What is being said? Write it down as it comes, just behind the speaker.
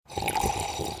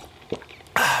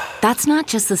That's not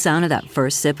just the sound of that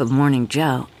first sip of Morning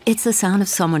Joe. It's the sound of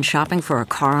someone shopping for a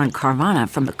car on Carvana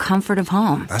from the comfort of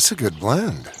home. That's a good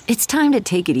blend. It's time to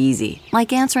take it easy,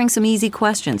 like answering some easy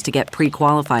questions to get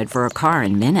pre-qualified for a car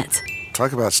in minutes.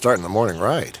 Talk about starting the morning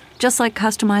right. Just like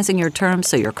customizing your terms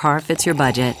so your car fits your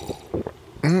budget.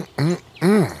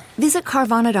 Visit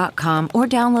Carvana.com or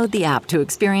download the app to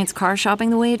experience car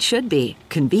shopping the way it should be.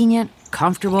 Convenient,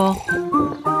 comfortable.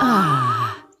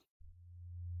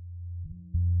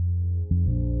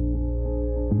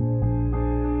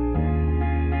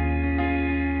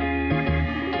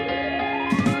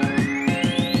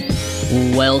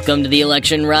 Welcome to the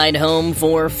election ride home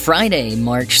for Friday,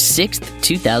 March 6th,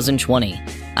 2020.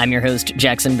 I'm your host,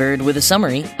 Jackson Bird, with a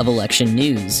summary of election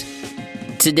news.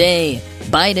 Today,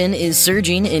 Biden is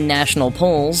surging in national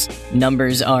polls,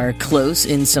 numbers are close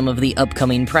in some of the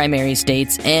upcoming primary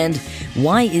states, and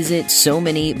why is it so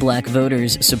many black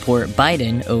voters support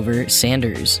Biden over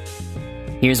Sanders?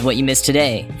 Here's what you missed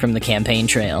today from the campaign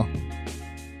trail.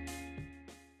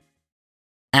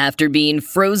 After being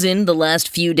frozen the last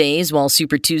few days while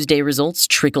Super Tuesday results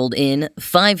trickled in,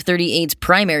 538's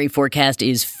primary forecast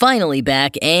is finally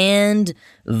back, and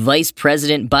Vice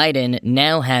President Biden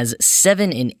now has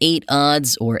 7 in 8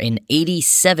 odds, or an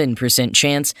 87%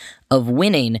 chance of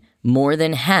winning more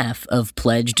than half of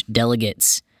pledged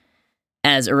delegates.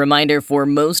 As a reminder, for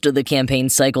most of the campaign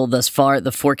cycle thus far,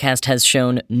 the forecast has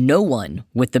shown no one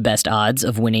with the best odds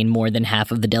of winning more than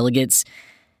half of the delegates.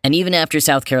 And even after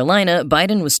South Carolina,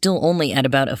 Biden was still only at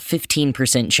about a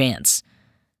 15% chance.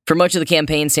 For much of the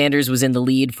campaign, Sanders was in the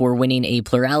lead for winning a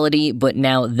plurality, but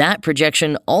now that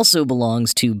projection also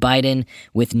belongs to Biden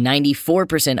with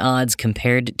 94% odds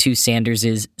compared to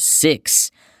Sanders'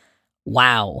 6.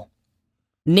 Wow.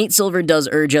 Nate Silver does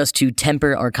urge us to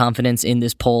temper our confidence in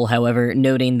this poll, however,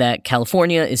 noting that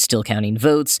California is still counting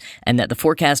votes and that the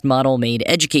forecast model made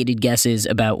educated guesses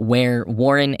about where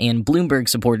Warren and Bloomberg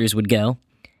supporters would go.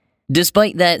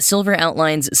 Despite that, Silver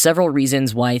outlines several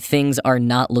reasons why things are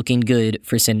not looking good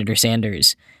for Senator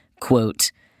Sanders.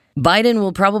 Quote, Biden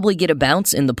will probably get a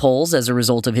bounce in the polls as a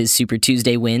result of his Super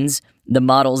Tuesday wins. The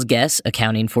model's guess,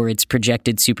 accounting for its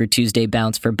projected Super Tuesday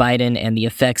bounce for Biden and the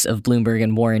effects of Bloomberg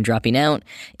and Warren dropping out,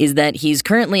 is that he's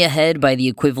currently ahead by the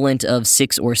equivalent of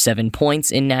 6 or 7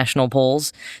 points in national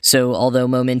polls. So although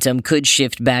momentum could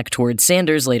shift back towards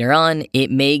Sanders later on,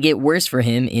 it may get worse for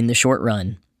him in the short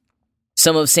run.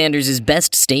 Some of Sanders'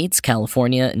 best states,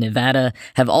 California and Nevada,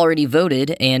 have already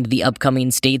voted, and the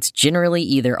upcoming states generally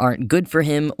either aren't good for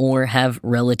him or have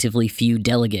relatively few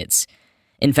delegates.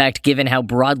 In fact, given how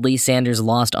broadly Sanders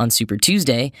lost on Super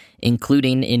Tuesday,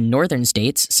 including in northern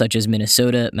states such as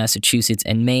Minnesota, Massachusetts,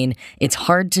 and Maine, it's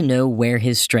hard to know where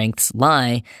his strengths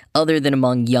lie, other than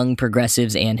among young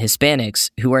progressives and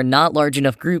Hispanics, who are not large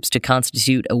enough groups to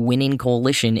constitute a winning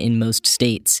coalition in most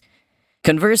states.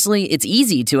 Conversely, it's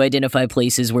easy to identify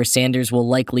places where Sanders will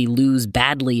likely lose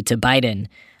badly to Biden.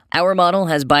 Our model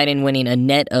has Biden winning a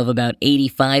net of about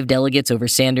 85 delegates over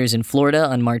Sanders in Florida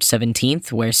on March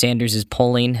 17th, where Sanders'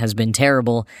 polling has been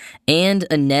terrible, and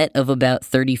a net of about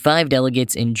 35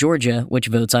 delegates in Georgia, which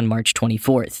votes on March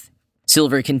 24th.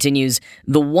 Silver continues,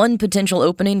 the one potential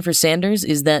opening for Sanders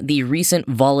is that the recent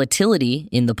volatility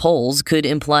in the polls could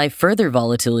imply further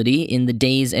volatility in the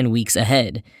days and weeks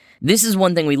ahead. This is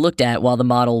one thing we looked at while the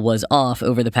model was off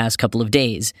over the past couple of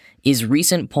days. Is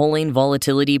recent polling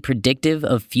volatility predictive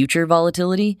of future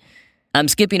volatility? I'm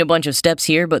skipping a bunch of steps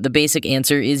here, but the basic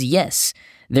answer is yes.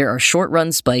 There are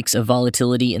short-run spikes of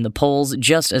volatility in the polls,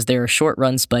 just as there are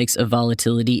short-run spikes of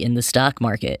volatility in the stock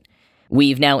market.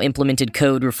 We've now implemented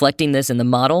code reflecting this in the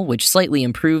model, which slightly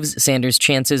improves Sanders'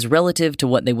 chances relative to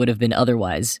what they would have been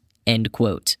otherwise. End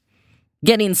quote.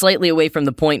 Getting slightly away from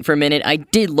the point for a minute, I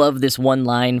did love this one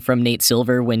line from Nate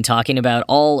Silver when talking about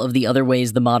all of the other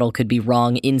ways the model could be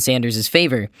wrong in Sanders'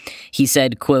 favor. He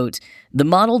said, quote, the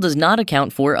model does not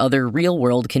account for other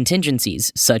real-world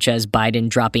contingencies, such as Biden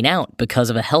dropping out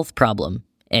because of a health problem,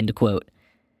 end quote.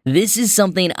 This is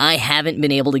something I haven't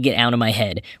been able to get out of my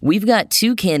head. We've got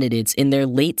 2 candidates in their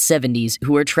late 70s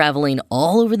who are traveling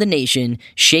all over the nation,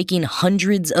 shaking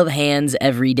hundreds of hands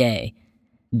every day.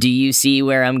 Do you see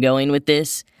where I'm going with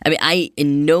this? I mean, I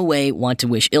in no way want to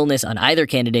wish illness on either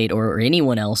candidate or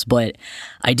anyone else, but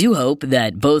I do hope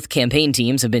that both campaign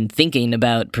teams have been thinking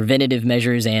about preventative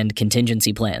measures and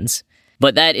contingency plans.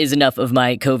 But that is enough of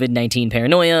my COVID-19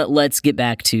 paranoia. Let's get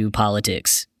back to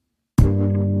politics.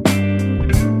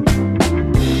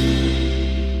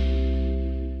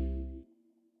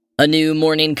 A new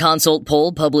Morning Consult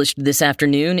poll published this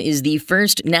afternoon is the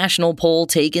first national poll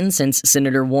taken since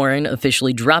Senator Warren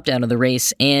officially dropped out of the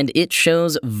race, and it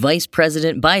shows Vice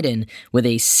President Biden with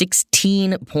a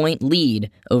 16-point lead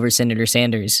over Senator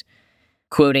Sanders.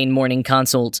 Quoting Morning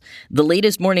Consult, the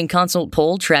latest Morning Consult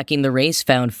poll tracking the race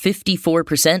found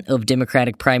 54% of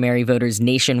Democratic primary voters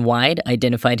nationwide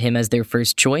identified him as their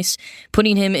first choice,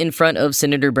 putting him in front of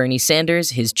Senator Bernie Sanders,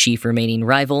 his chief remaining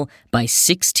rival, by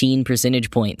 16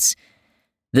 percentage points.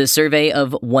 The survey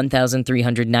of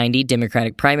 1,390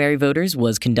 Democratic primary voters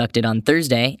was conducted on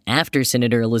Thursday after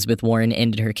Senator Elizabeth Warren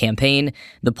ended her campaign.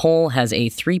 The poll has a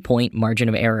 3-point margin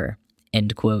of error.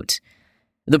 End quote.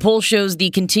 The poll shows the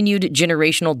continued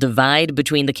generational divide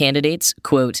between the candidates.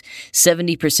 Quote,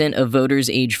 70% of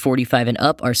voters age 45 and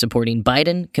up are supporting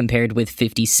Biden, compared with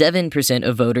 57%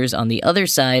 of voters on the other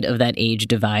side of that age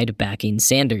divide backing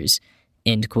Sanders.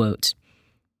 End quote.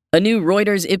 A new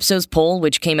Reuters Ipsos poll,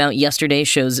 which came out yesterday,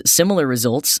 shows similar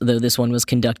results, though this one was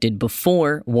conducted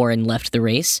before Warren left the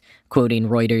race. Quoting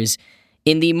Reuters,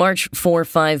 in the March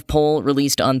 4-5 poll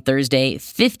released on Thursday,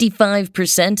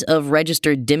 55% of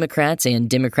registered Democrats and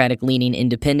Democratic-leaning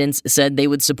independents said they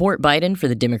would support Biden for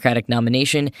the Democratic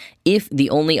nomination if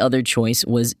the only other choice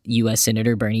was U.S.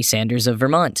 Senator Bernie Sanders of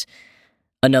Vermont.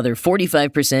 Another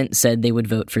 45% said they would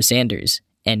vote for Sanders.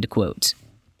 End quote.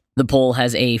 The poll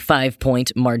has a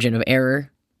 5-point margin of error.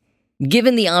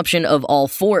 Given the option of all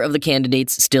 4 of the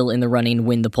candidates still in the running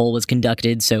when the poll was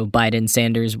conducted, so Biden,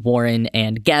 Sanders, Warren,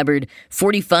 and Gabbard,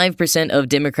 45% of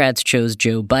Democrats chose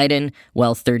Joe Biden,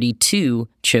 while 32%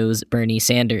 chose Bernie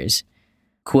Sanders.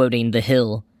 Quoting The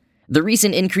Hill, the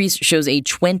recent increase shows a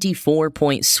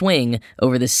 24-point swing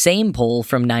over the same poll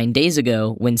from 9 days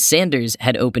ago when Sanders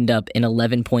had opened up an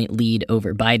 11-point lead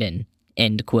over Biden.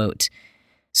 End quote.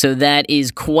 So that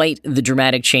is quite the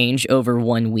dramatic change over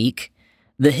 1 week.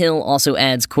 The Hill also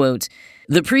adds, quote,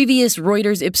 the previous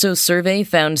Reuters Ipsos survey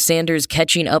found Sanders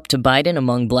catching up to Biden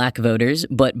among black voters,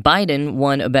 but Biden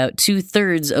won about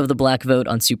 2/3 of the black vote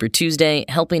on Super Tuesday,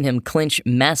 helping him clinch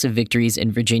massive victories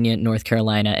in Virginia, North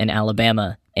Carolina, and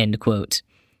Alabama, end quote.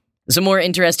 Some more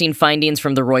interesting findings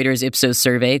from the Reuters Ipsos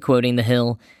survey, quoting The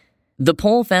Hill, the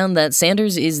poll found that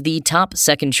Sanders is the top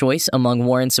second choice among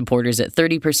Warren supporters at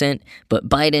 30%, but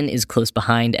Biden is close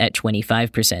behind at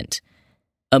 25%.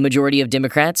 A majority of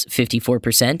Democrats,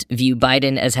 54%, view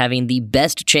Biden as having the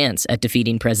best chance at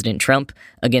defeating President Trump,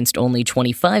 against only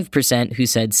 25% who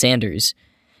said Sanders.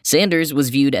 Sanders was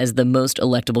viewed as the most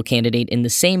electable candidate in the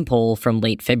same poll from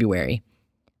late February.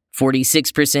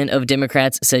 46% of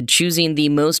Democrats said choosing the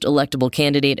most electable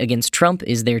candidate against Trump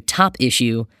is their top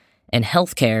issue, and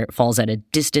healthcare falls at a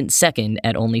distant second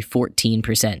at only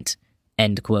 14%.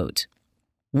 End quote.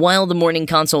 While the Morning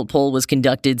Consult poll was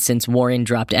conducted since Warren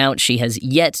dropped out, she has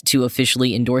yet to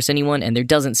officially endorse anyone, and there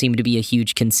doesn't seem to be a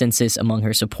huge consensus among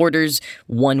her supporters,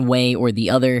 one way or the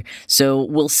other, so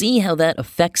we'll see how that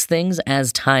affects things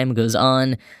as time goes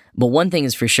on. But one thing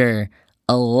is for sure,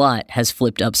 a lot has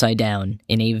flipped upside down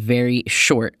in a very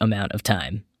short amount of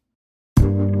time.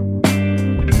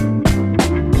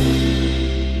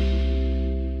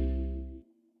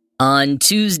 On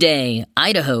Tuesday,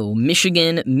 Idaho,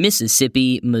 Michigan,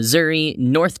 Mississippi, Missouri,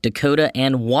 North Dakota,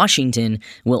 and Washington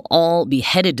will all be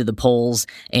headed to the polls,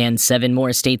 and 7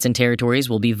 more states and territories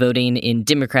will be voting in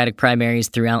Democratic primaries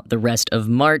throughout the rest of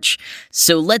March.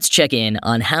 So let's check in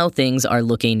on how things are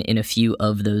looking in a few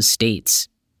of those states.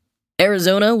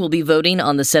 Arizona will be voting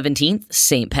on the 17th,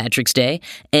 St. Patrick's Day,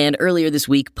 and earlier this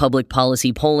week, Public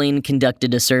Policy Polling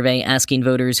conducted a survey asking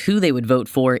voters who they would vote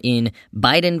for in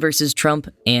Biden versus Trump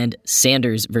and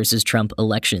Sanders versus Trump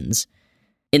elections.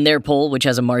 In their poll, which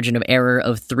has a margin of error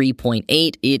of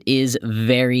 3.8, it is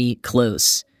very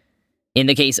close. In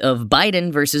the case of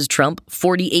Biden versus Trump,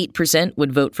 48%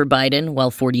 would vote for Biden, while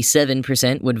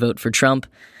 47% would vote for Trump.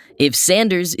 If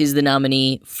Sanders is the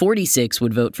nominee, 46%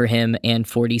 would vote for him and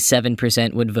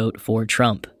 47% would vote for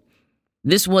Trump.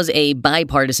 This was a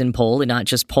bipartisan poll, not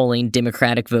just polling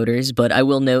Democratic voters, but I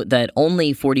will note that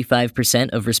only 45%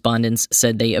 of respondents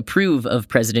said they approve of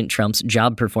President Trump's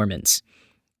job performance.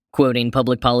 Quoting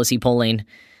Public Policy Polling,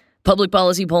 Public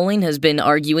Policy Polling has been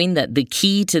arguing that the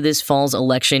key to this fall's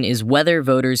election is whether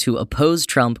voters who oppose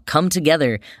Trump come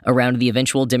together around the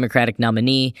eventual Democratic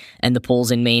nominee, and the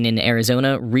polls in Maine and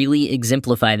Arizona really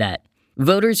exemplify that.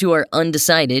 Voters who are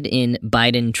undecided in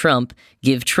Biden-Trump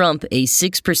give Trump a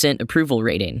 6% approval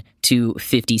rating to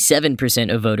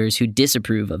 57% of voters who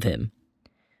disapprove of him.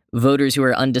 Voters who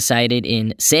are undecided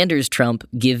in Sanders-Trump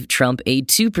give Trump a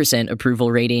 2% approval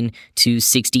rating to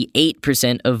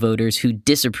 68% of voters who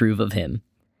disapprove of him.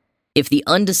 If the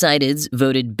undecideds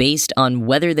voted based on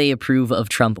whether they approve of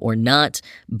Trump or not,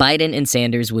 Biden and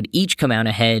Sanders would each come out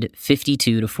ahead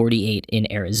 52-48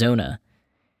 in Arizona.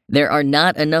 There are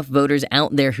not enough voters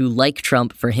out there who like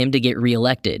Trump for him to get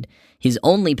reelected. His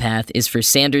only path is for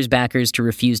Sanders backers to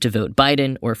refuse to vote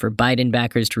Biden or for Biden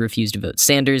backers to refuse to vote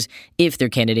Sanders if their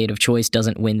candidate of choice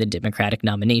doesn't win the Democratic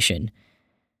nomination.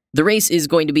 The race is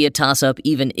going to be a toss-up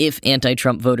even if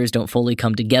anti-Trump voters don't fully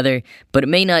come together, but it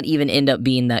may not even end up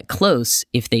being that close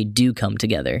if they do come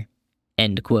together.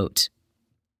 End quote.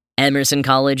 Emerson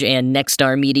College and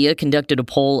Nexstar Media conducted a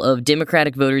poll of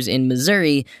Democratic voters in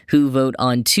Missouri who vote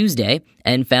on Tuesday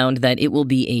and found that it will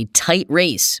be a tight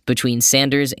race between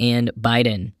Sanders and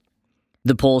Biden.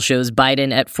 The poll shows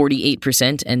Biden at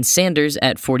 48% and Sanders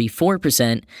at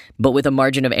 44%, but with a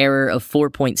margin of error of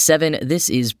 4.7, this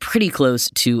is pretty close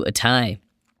to a tie.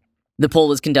 The poll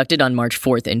was conducted on March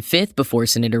 4th and 5th before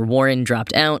Senator Warren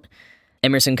dropped out.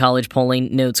 Emerson College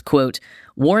polling notes, quote,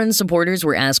 Warren supporters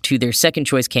were asked who their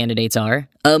second-choice candidates are.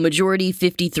 A majority,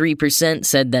 53%,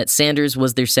 said that Sanders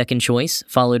was their second choice,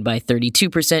 followed by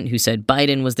 32% who said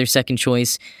Biden was their second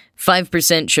choice.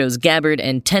 5% chose Gabbard,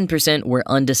 and 10% were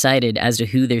undecided as to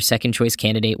who their second-choice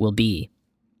candidate will be.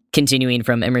 Continuing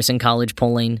from Emerson College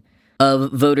polling,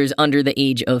 of voters under the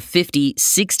age of 50,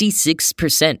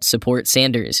 66% support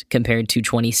Sanders, compared to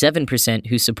 27%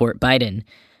 who support Biden.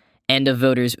 And of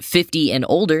voters 50 and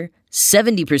older,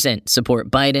 70% support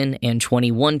Biden and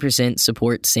 21%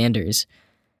 support Sanders.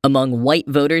 Among white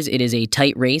voters, it is a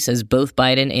tight race as both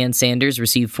Biden and Sanders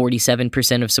receive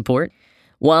 47% of support,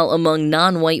 while among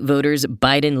non-white voters,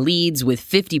 Biden leads with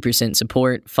 50%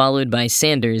 support, followed by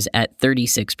Sanders at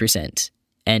 36%.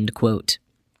 End quote.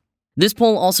 This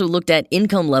poll also looked at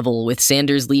income level, with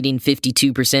Sanders leading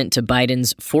 52% to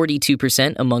Biden's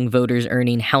 42% among voters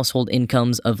earning household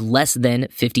incomes of less than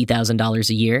 $50,000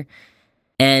 a year,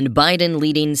 and Biden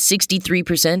leading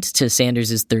 63% to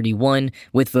Sanders' 31%,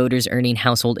 with voters earning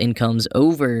household incomes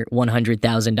over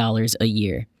 $100,000 a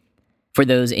year. For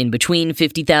those in between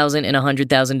 $50,000 and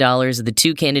 $100,000, the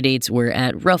two candidates were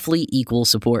at roughly equal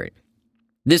support.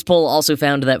 This poll also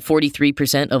found that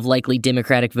 43% of likely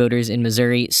Democratic voters in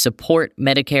Missouri support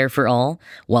Medicare for all,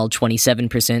 while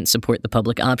 27% support the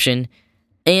public option,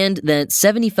 and that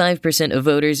 75% of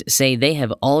voters say they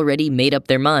have already made up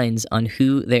their minds on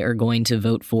who they are going to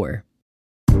vote for.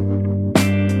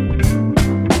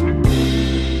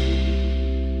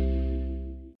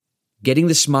 Getting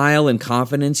the smile and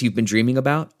confidence you've been dreaming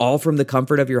about, all from the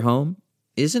comfort of your home,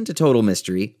 isn't a total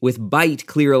mystery with Byte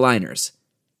clear aligners.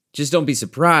 Just don't be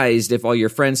surprised if all your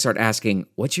friends start asking,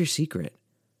 what's your secret?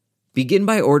 Begin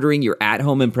by ordering your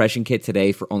at-home impression kit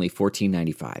today for only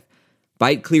 $14.95.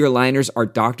 Byte clear aligners are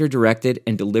doctor-directed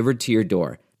and delivered to your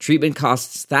door. Treatment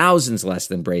costs thousands less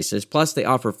than braces, plus they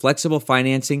offer flexible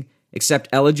financing, accept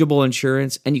eligible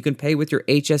insurance, and you can pay with your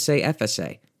HSA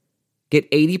FSA. Get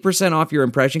 80% off your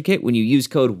impression kit when you use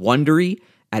code WONDERY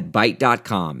at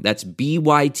Byte.com. That's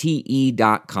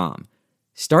BYTE.com.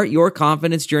 Start your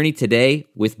confidence journey today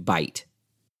with Byte.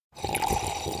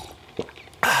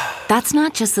 That's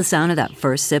not just the sound of that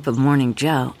first sip of Morning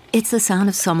Joe. It's the sound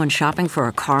of someone shopping for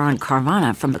a car on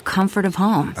Carvana from the comfort of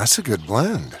home. That's a good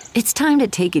blend. It's time to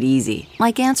take it easy,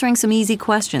 like answering some easy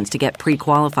questions to get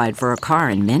pre-qualified for a car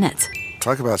in minutes.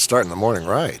 Talk about starting the morning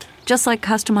right. Just like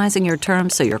customizing your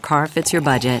terms so your car fits your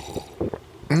budget.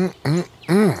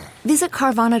 Visit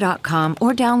Carvana.com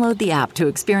or download the app to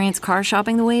experience car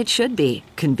shopping the way it should be.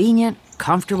 Convenient,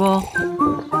 comfortable.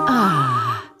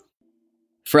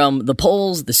 From the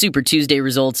polls, the Super Tuesday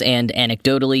results, and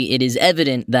anecdotally, it is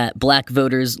evident that black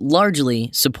voters largely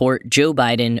support Joe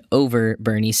Biden over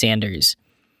Bernie Sanders.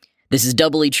 This is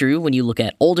doubly true when you look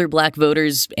at older black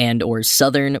voters and or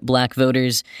Southern black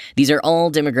voters. These are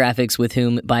all demographics with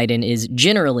whom Biden is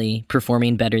generally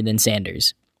performing better than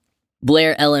Sanders.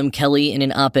 Blair L.M. Kelly, in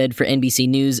an op-ed for NBC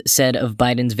News, said of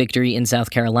Biden's victory in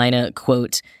South Carolina,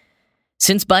 quote,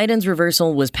 "Since Biden's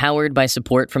reversal was powered by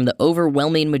support from the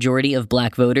overwhelming majority of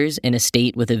black voters in a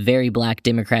state with a very black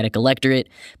Democratic electorate,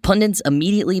 pundits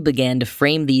immediately began to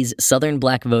frame these Southern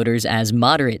black voters as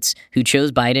moderates who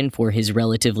chose Biden for his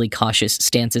relatively cautious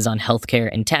stances on healthcare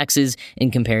and taxes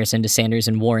in comparison to Sanders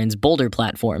and Warren's bolder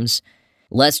platforms.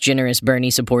 Less generous Bernie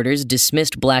supporters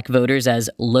dismissed black voters as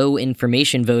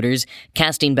low-information voters,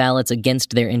 casting ballots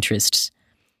against their interests.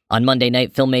 On Monday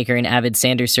night, filmmaker and avid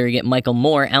Sanders surrogate Michael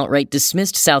Moore outright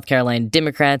dismissed South Carolina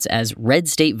Democrats as red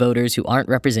state voters who aren't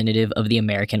representative of the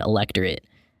American electorate."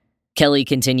 Kelly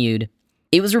continued,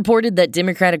 "It was reported that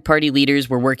Democratic Party leaders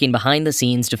were working behind the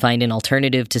scenes to find an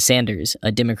alternative to Sanders,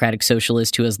 a Democratic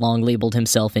socialist who has long labeled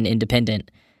himself an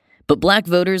independent. But black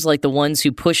voters like the ones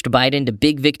who pushed Biden to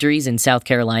big victories in South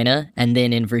Carolina and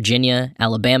then in Virginia,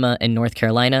 Alabama, and North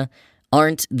Carolina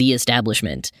aren't the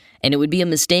establishment, and it would be a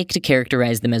mistake to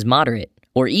characterize them as moderate,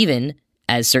 or even,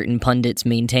 as certain pundits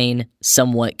maintain,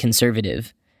 somewhat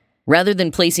conservative. Rather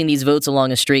than placing these votes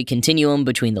along a straight continuum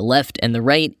between the left and the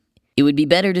right, it would be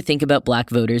better to think about black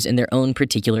voters in their own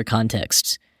particular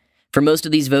contexts. For most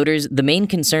of these voters, the main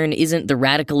concern isn't the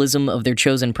radicalism of their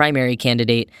chosen primary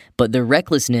candidate, but the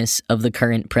recklessness of the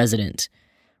current president.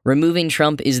 Removing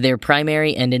Trump is their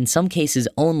primary and in some cases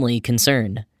only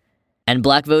concern. And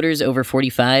black voters over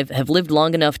 45 have lived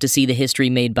long enough to see the history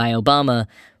made by Obama,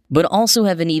 but also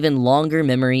have an even longer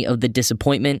memory of the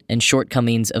disappointment and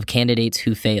shortcomings of candidates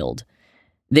who failed.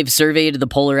 They've surveyed the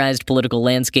polarized political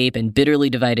landscape and bitterly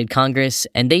divided Congress,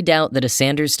 and they doubt that a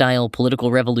Sanders-style political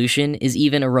revolution is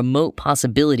even a remote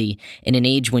possibility in an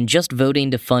age when just voting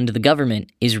to fund the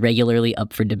government is regularly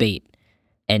up for debate.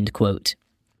 End quote.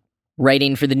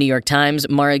 Writing for the New York Times,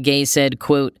 Mara Gay said,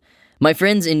 quote, "My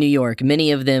friends in New York,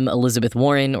 many of them Elizabeth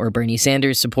Warren or Bernie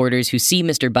Sanders supporters who see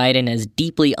Mr. Biden as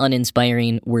deeply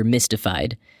uninspiring, were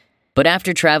mystified. But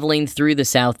after traveling through the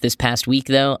South this past week,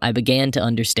 though, I began to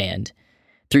understand.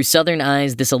 Through Southern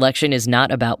eyes, this election is not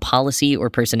about policy or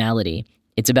personality.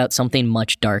 It's about something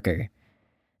much darker.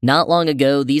 Not long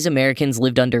ago, these Americans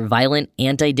lived under violent,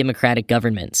 anti-democratic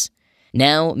governments.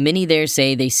 Now, many there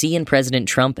say they see in President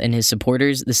Trump and his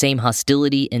supporters the same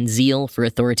hostility and zeal for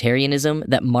authoritarianism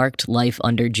that marked life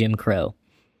under Jim Crow.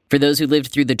 For those who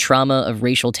lived through the trauma of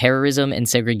racial terrorism and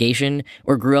segregation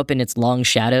or grew up in its long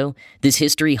shadow, this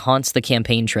history haunts the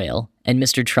campaign trail, and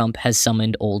Mr. Trump has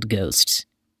summoned old ghosts."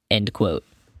 End quote.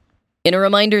 In a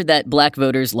reminder that black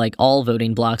voters, like all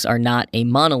voting blocs, are not a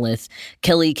monolith,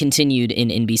 Kelly continued in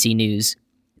NBC News.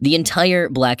 The entire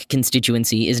black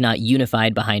constituency is not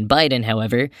unified behind Biden,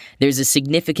 however. There's a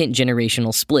significant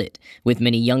generational split, with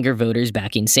many younger voters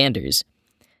backing Sanders.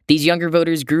 These younger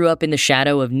voters grew up in the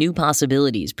shadow of new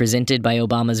possibilities presented by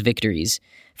Obama's victories.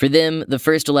 For them, the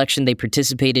first election they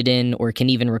participated in or can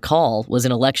even recall was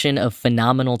an election of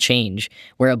phenomenal change,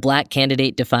 where a black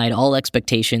candidate defied all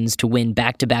expectations to win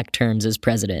back-to-back terms as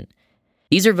president.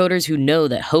 These are voters who know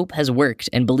that hope has worked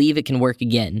and believe it can work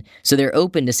again, so they're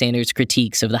open to Sanders'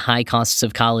 critiques of the high costs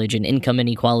of college and income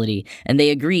inequality, and they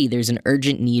agree there's an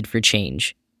urgent need for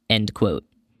change. End quote.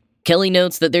 Kelly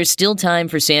notes that there's still time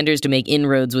for Sanders to make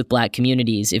inroads with black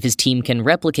communities if his team can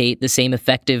replicate the same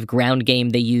effective ground game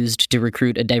they used to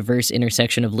recruit a diverse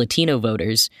intersection of Latino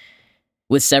voters.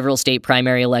 With several state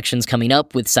primary elections coming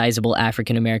up with sizable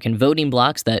African-American voting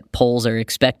blocs that polls are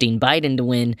expecting Biden to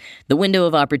win, the window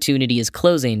of opportunity is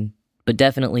closing, but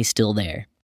definitely still there.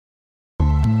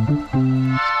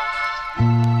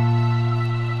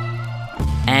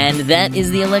 And that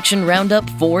is the election roundup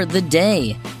for the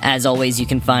day. As always, you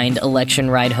can find Election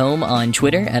Ride Home on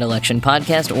Twitter at Election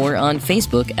Podcast or on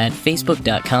Facebook at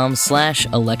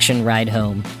facebook.com/Election Ride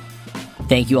Home.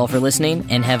 Thank you all for listening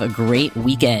and have a great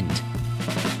weekend.